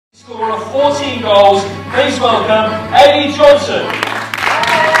Scorer of 14 goals, please welcome Eddie Johnson.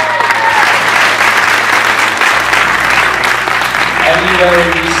 Eddie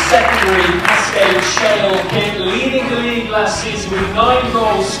wearing the secondary Cascade Shale kit, leading the league last season with 9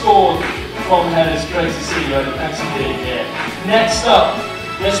 goals scored from headers. Great to see you, Eddie. Thanks for being here. Next up,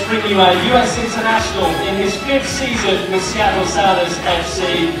 let's bring you a US international in his 5th season with Seattle Sounders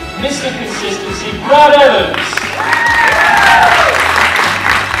FC, Mr. Consistency, Brad Evans.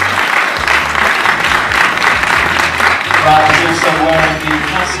 Brad is also wearing the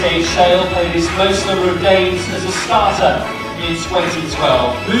Cascade Shale, played his most number of games as a starter in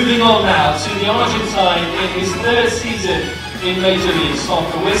 2012. Moving on now to the Argentine in his 3rd season in Major League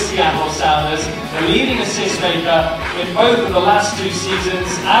Soccer with Seattle Sounders, the leading assist maker in both of the last 2 seasons,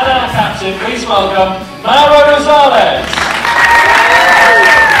 and our captain, please welcome Mauro Rosales.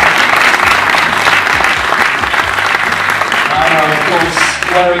 Mauro, of course,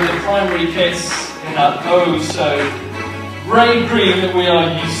 wearing the primary kits in that Rave Green that we are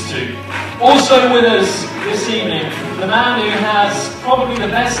used to. Also with us this evening, the man who has probably the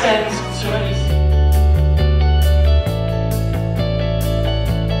best end to any